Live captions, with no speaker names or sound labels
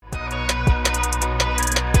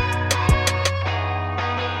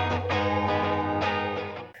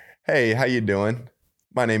Hey, how you doing?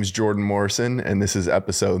 My name is Jordan Morrison, and this is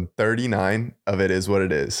episode 39 of It Is What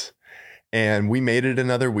It Is. And we made it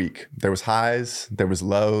another week. There was highs, there was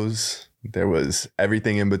lows, there was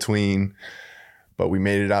everything in between, but we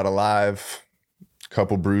made it out alive.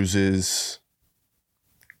 Couple bruises,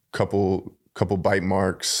 couple bite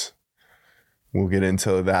marks. We'll get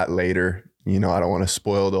into that later. I don't want to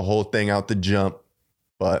spoil the whole thing out the jump,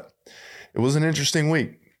 but it was an interesting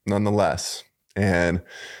week nonetheless. And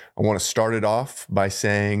I want to start it off by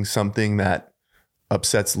saying something that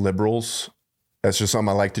upsets liberals. That's just something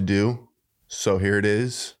I like to do. So here it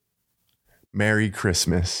is. Merry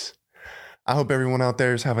Christmas. I hope everyone out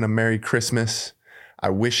there is having a Merry Christmas. I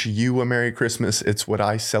wish you a Merry Christmas. It's what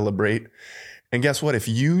I celebrate. And guess what? If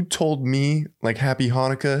you told me like Happy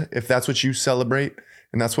Hanukkah, if that's what you celebrate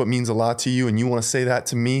and that's what means a lot to you and you want to say that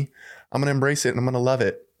to me, I'm going to embrace it and I'm going to love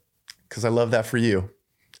it because I love that for you.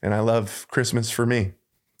 And I love Christmas for me.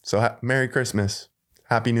 So Merry Christmas.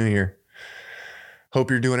 Happy New Year. Hope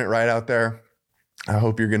you're doing it right out there. I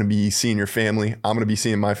hope you're going to be seeing your family. I'm going to be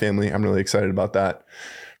seeing my family. I'm really excited about that.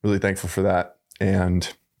 Really thankful for that. And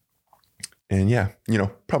yeah,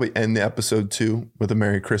 probably end the episode too with a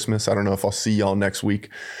Merry Christmas. I don't know if I'll see y'all next week.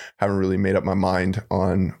 Haven't really made up my mind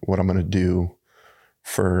on what I'm going to do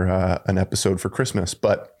for an episode for Christmas.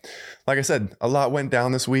 But like I said, a lot went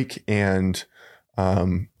down this week and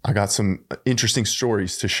I got some interesting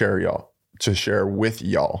stories to share with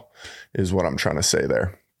y'all is what I'm trying to say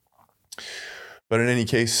there. But in any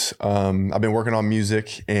case, I've been working on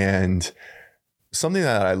music, and something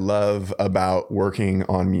that I love about working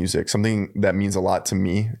on music, something that means a lot to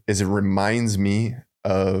me, is it reminds me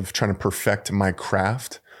of trying to perfect my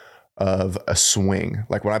craft of a swing.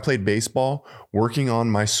 Like when I played baseball, working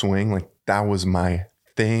on my swing, like that was my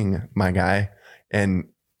thing, my guy. And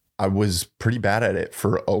I was pretty bad at it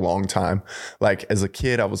for a long time. Like as a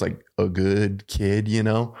kid, I was like a good kid,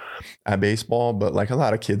 at baseball, but like a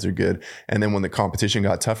lot of kids are good. And then when the competition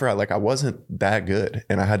got tougher, I wasn't that good.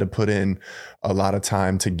 And I had to put in a lot of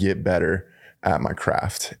time to get better at my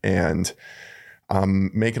craft. And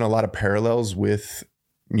I'm making a lot of parallels with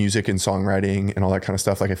music and songwriting and all that kind of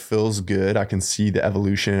stuff. Like it feels good. I can see the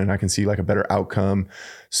evolution and I can see like a better outcome.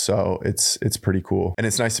 So it's pretty cool. And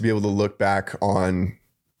it's nice to be able to look back on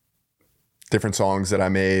different songs that I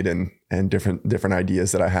made and different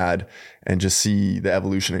ideas that I had and just see the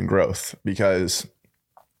evolution and growth, because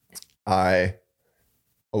a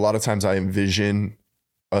lot of times I envision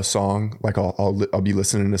a song, like I'll be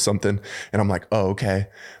listening to something and I'm like, oh, okay.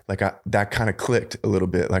 Like that kind of clicked a little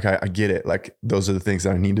bit. Like I get it. Like those are the things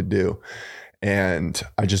that I need to do. And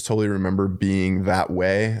I just totally remember being that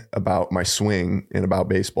way about my swing and about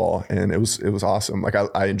baseball. And it was awesome. Like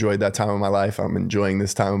I enjoyed that time of my life. I'm enjoying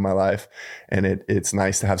this time of my life. And it's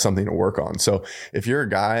nice to have something to work on. So if you're a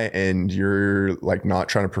guy and you're like not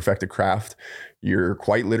trying to perfect a craft, you're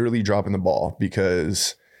quite literally dropping the ball,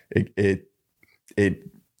 because it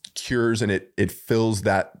cures and it fills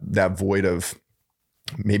that void of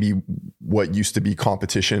maybe what used to be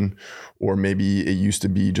competition, or maybe it used to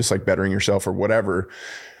be just like bettering yourself or whatever.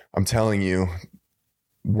 I'm telling you,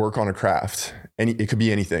 work on a craft. It could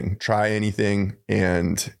be anything. Try anything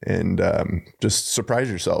and just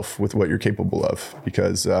surprise yourself with what you're capable of,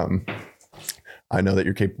 because I know that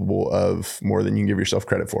you're capable of more than you can give yourself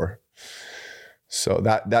credit for. So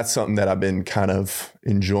that's something that I've been kind of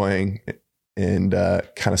enjoying and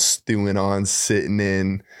kind of stewing on, sitting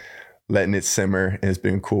in, letting it simmer, and it's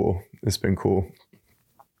been cool.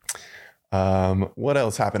 What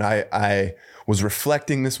else happened? I was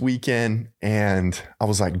reflecting this weekend and I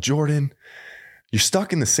was like, Jordan, you're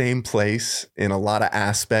stuck in the same place in a lot of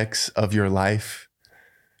aspects of your life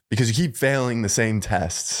because you keep failing the same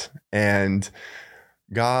tests. And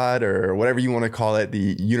God, or whatever you want to call it,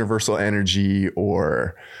 the universal energy,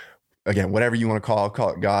 or again, whatever you want to call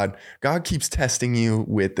it God. God keeps testing you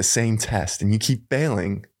with the same test and you keep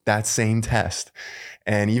failing that same test.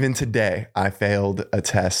 And even today, I failed a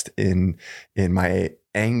test in my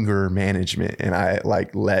anger management, and I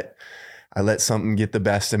let something get the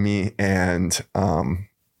best of me, and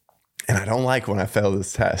I don't like when I fail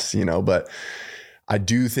this test, but I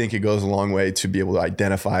do think it goes a long way to be able to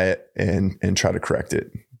identify it and try to correct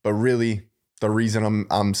it. But really, the reason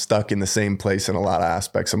I'm stuck in the same place in a lot of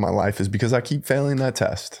aspects of my life is because I keep failing that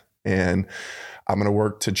test, and I'm going to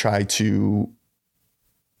work to try to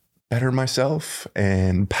better myself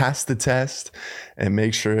and pass the test and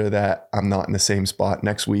make sure that I'm not in the same spot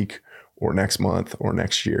next week or next month or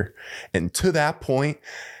next year. And to that point,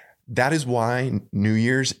 that is why New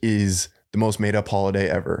Year's is the most made up holiday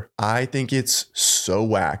ever. I think it's so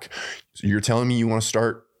whack. You're telling me you want to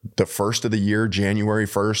start the first of the year, January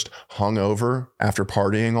 1st, hungover after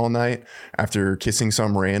partying all night, after kissing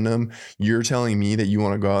some random, you're telling me that you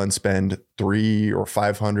want to go out and spend $300 or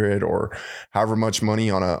 $500 or however much money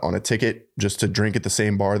on a ticket just to drink at the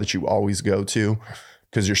same bar that you always go to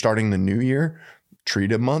because you're starting the new year?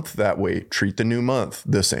 Treat a month that way. Treat the new month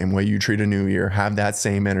the same way you treat a new year. Have that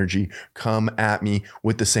same energy. Come at me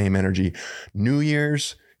with the same energy. New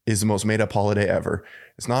Year's is the most made up holiday ever.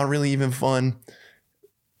 It's not really even fun.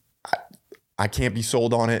 I can't be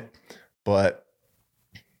sold on it, but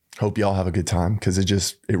hope y'all have a good time because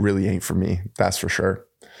it really ain't for me. That's for sure.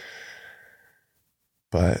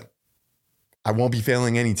 But I won't be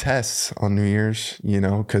failing any tests on New Year's,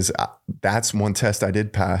 because that's one test I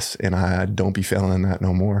did pass and I don't be failing that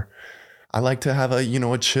no more. I like to have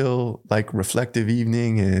a chill, like reflective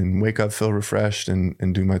evening and wake up, feel refreshed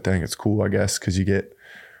and do my thing. It's cool, I guess, because you get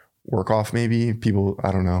work off maybe. People,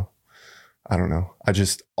 I don't know.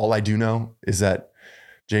 All I do know is that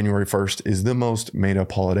January 1st is the most made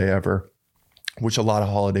up holiday ever, which a lot of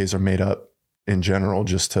holidays are made up in general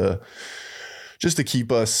just to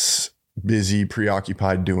keep us busy,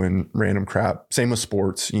 preoccupied doing random crap. Same with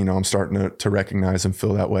sports. I'm starting to recognize and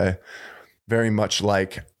feel that way. Very much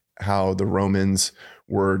like how the Romans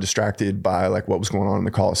were distracted by like what was going on in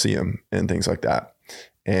the Colosseum and things like that.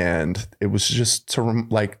 And it was just to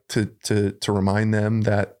remind them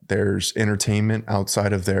that there's entertainment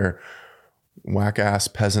outside of their whack ass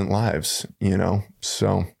peasant lives,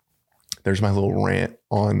 So there's my little rant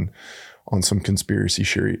on some conspiracy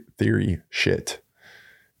theory shit.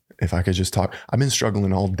 If I could just talk, I've been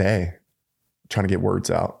struggling all day trying to get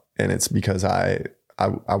words out, and it's because I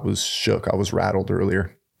was shook. I was rattled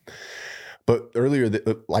earlier, but earlier,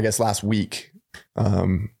 I guess last week,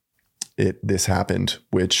 this happened,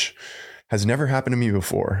 which has never happened to me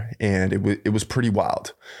before, and it was pretty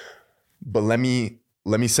wild. But let me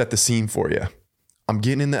set the scene for you. I'm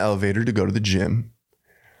getting in the elevator to go to the gym,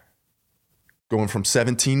 going from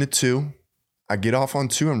 17 to 2. I get off on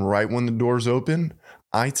 2, and right when the doors open,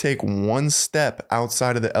 I take one step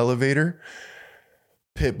outside of the elevator.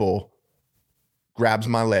 Pitbull grabs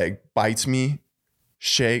my leg, bites me,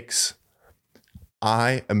 shakes.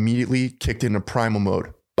 I immediately kicked into primal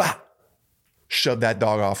mode. Bah! Shoved that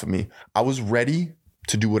dog off of me. I was ready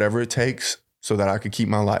to do whatever it takes so that I could keep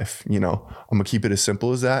my life. I'm going to keep it as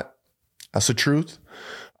simple as that. That's the truth.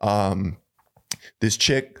 This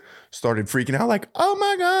chick started freaking out like, oh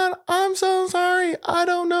my God, I'm so sorry. I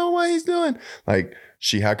don't know what he's doing. Like,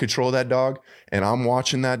 she had control of that dog, and I'm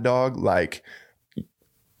watching that dog like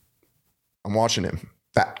I'm watching him.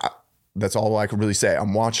 That's all I could really say.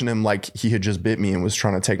 I'm watching him like he had just bit me and was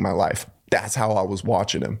trying to take my life. That's how I was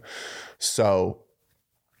watching him. So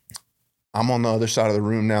I'm on the other side of the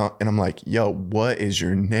room now, and I'm like, yo, what is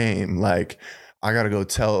your name? Like, I got to go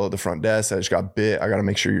tell the front desk I just got bit. I got to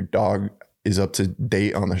make sure your dog is up to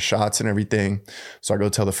date on the shots and everything. So I go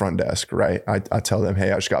tell the front desk, right? I tell them,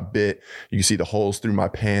 hey, I just got bit. You can see the holes through my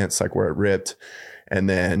pants, like where it ripped. And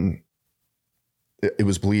then it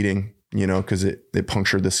was bleeding, because it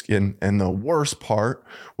punctured the skin. And the worst part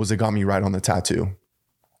was it got me right on the tattoo.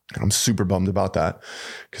 And I'm super bummed about that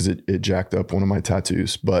because it jacked up one of my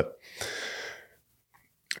tattoos. But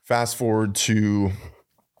fast forward to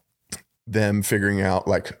them figuring out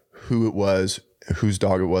like who it was, whose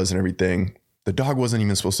dog it was and everything. The dog wasn't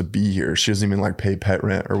even supposed to be here. She doesn't even like pay pet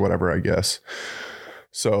rent or whatever, I guess.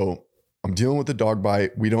 So I'm dealing with the dog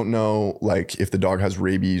bite. We don't know like if the dog has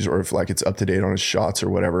rabies or if like it's up to date on his shots or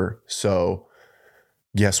whatever. So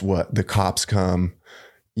guess what? The cops come,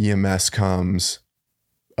 EMS comes,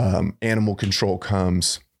 animal control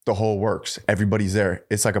comes, the whole works. Everybody's there.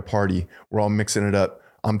 It's like a party. We're all mixing it up.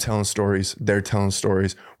 I'm telling stories. They're telling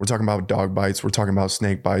stories. We're talking about dog bites. We're talking about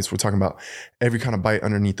snake bites. We're talking about every kind of bite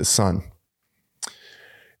underneath the sun.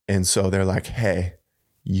 And so they're like, hey,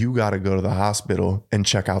 you got to go to the hospital and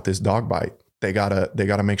check out this dog bite. They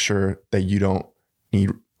gotta make sure that you don't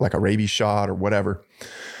need like a rabies shot or whatever.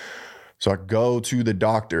 So I go to the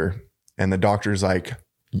doctor, and the doctor's like,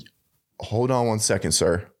 hold on one second,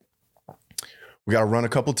 sir. We got to run a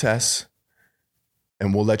couple tests,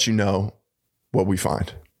 and we'll let you know what we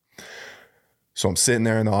find. So I'm sitting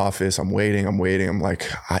there in the office. I'm waiting. I'm like,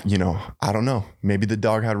 I don't know. Maybe the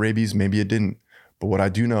dog had rabies. Maybe it didn't. But what I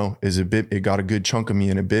do know is it got a good chunk of me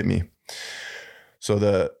and it bit me. So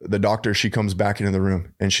the doctor, she comes back into the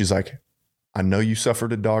room and she's like, I know you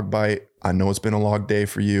suffered a dog bite. I know it's been a long day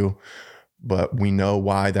for you, but we know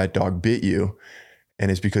why that dog bit you. And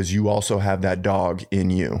it's because you also have that dog in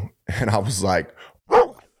you. And I was like,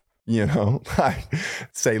 like,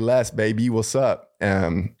 say less, baby, what's up?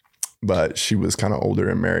 But she was kind of older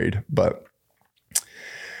and married. But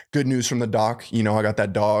good news from the doc. I got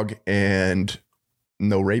that dog and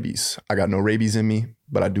no rabies. I got no rabies in me,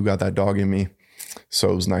 but I do got that dog in me.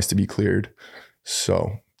 So it was nice to be cleared.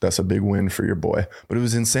 So that's a big win for your boy. But it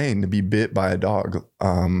was insane to be bit by a dog.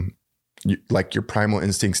 Like your primal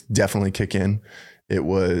instincts definitely kick in. It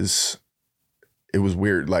was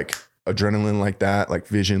weird, like adrenaline like that, like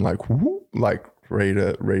vision, like whoop, like ready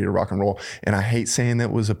to rock and roll. And I hate saying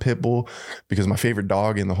that was a pit bull because my favorite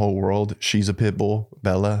dog in the whole world, she's a pit bull,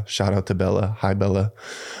 Bella. Shout out to Bella. Hi, Bella.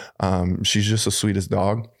 She's just the sweetest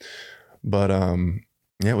dog. But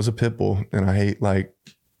yeah, it was a pit bull, and I hate like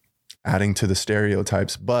adding to the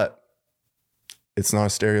stereotypes, but it's not a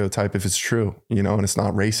stereotype if it's true, and it's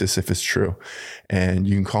not racist if it's true. And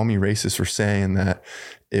you can call me racist for saying that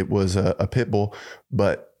it was a pit bull,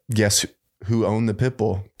 but guess who owned the pit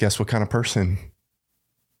bull? Guess what kind of person?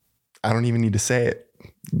 I don't even need to say it.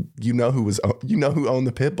 You know who owned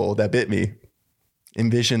the pit bull that bit me.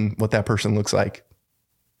 Envision what that person looks like.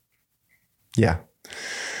 Yeah.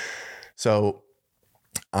 So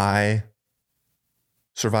I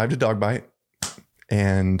survived a dog bite,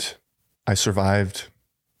 and I survived.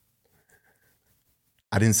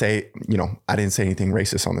 I didn't say anything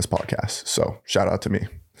racist on this podcast. So shout out to me.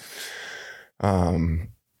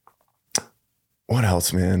 What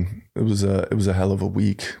else, man? It was a hell of a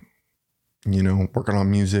week, working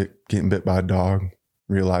on music, getting bit by a dog,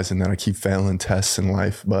 realizing that I keep failing tests in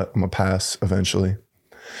life, but I'm gonna pass eventually.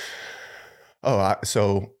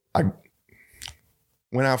 So I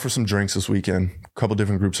went out for some drinks this weekend, a couple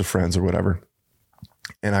different groups of friends or whatever.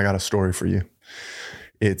 And I got a story for you.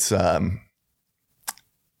 It's,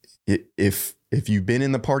 if you've been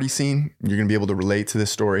in the party scene, you're going to be able to relate to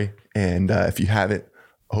this story. And if you haven't,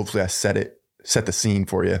 hopefully I set the scene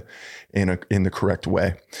for you in the correct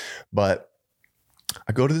way. But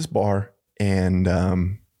I go to this bar, and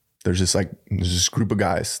there's this group of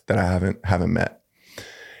guys that I haven't met.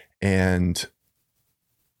 And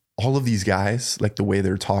all of these guys, like the way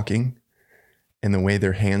they're talking and the way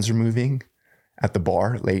their hands are moving at the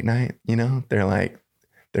bar late night, they're like,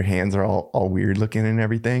 their hands are all weird looking and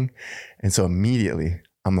everything. And so immediately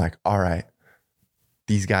I'm like, all right,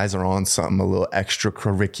 these guys are on something a little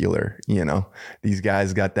extracurricular, these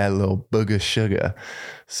guys got that little booger sugar.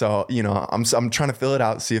 So, I'm trying to fill it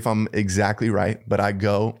out, see if I'm exactly right. But I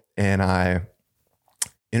go and I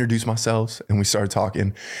introduce myself, and we started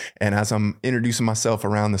talking. And as I'm introducing myself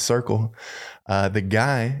around the circle, the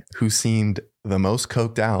guy who seemed the most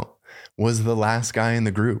coked out was the last guy in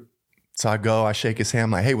the group. So I shake his hand.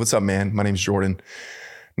 I'm like, hey, what's up, man? My name's Jordan.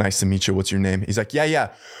 Nice to meet you. What's your name? He's like,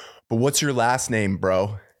 yeah. But what's your last name,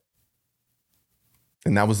 bro?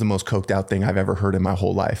 And that was the most coked out thing I've ever heard in my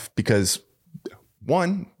whole life. Because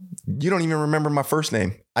one, you don't even remember my first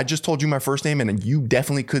name. I just told you my first name, and you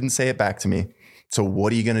definitely couldn't say it back to me. So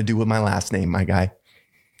what are you going to do with my last name, my guy?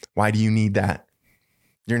 Why do you need that?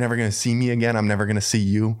 You're never going to see me again. I'm never going to see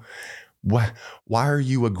you. Why are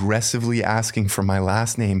you aggressively asking for my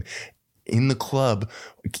last name in the club?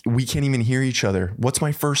 We can't even hear each other. What's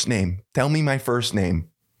my first name? Tell me my first name.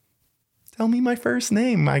 Tell me my first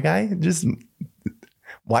name, my guy. Just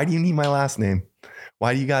why do you need my last name?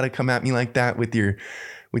 Why do you got to come at me like that with your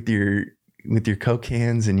Coke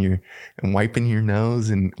cans and wiping your nose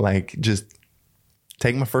and like just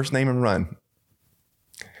take my first name and run?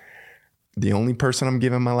 The only person I'm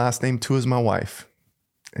giving my last name to is my wife.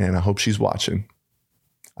 And I hope she's watching.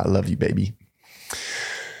 I love you, baby.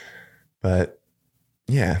 But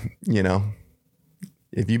yeah,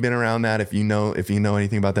 if you've been around that, if you know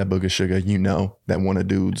anything about that booger sugar, you know that when a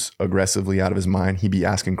dude's aggressively out of his mind, he'd be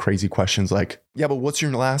asking crazy questions like, yeah, but what's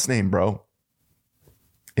your last name, bro?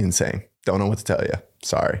 Insane. Don't know what to tell you.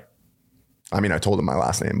 Sorry. I mean, I told him my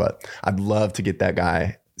last name, but I'd love to get that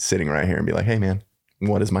guy sitting right here and be like, hey man,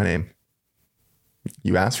 what is my name?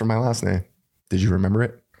 You asked for my last name. Did you remember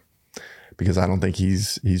it? Because I don't think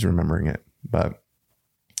he's remembering it. But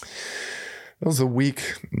it was a week.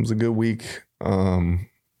 It was a good week. It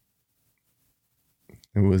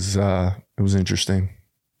was interesting.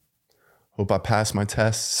 Hope I pass my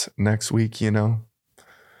tests next week, No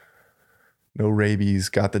rabies,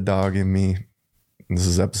 got the dog in me. This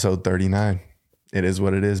is episode 39. It is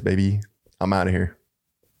what it is, baby. I'm out of here.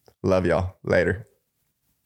 Love y'all. Later.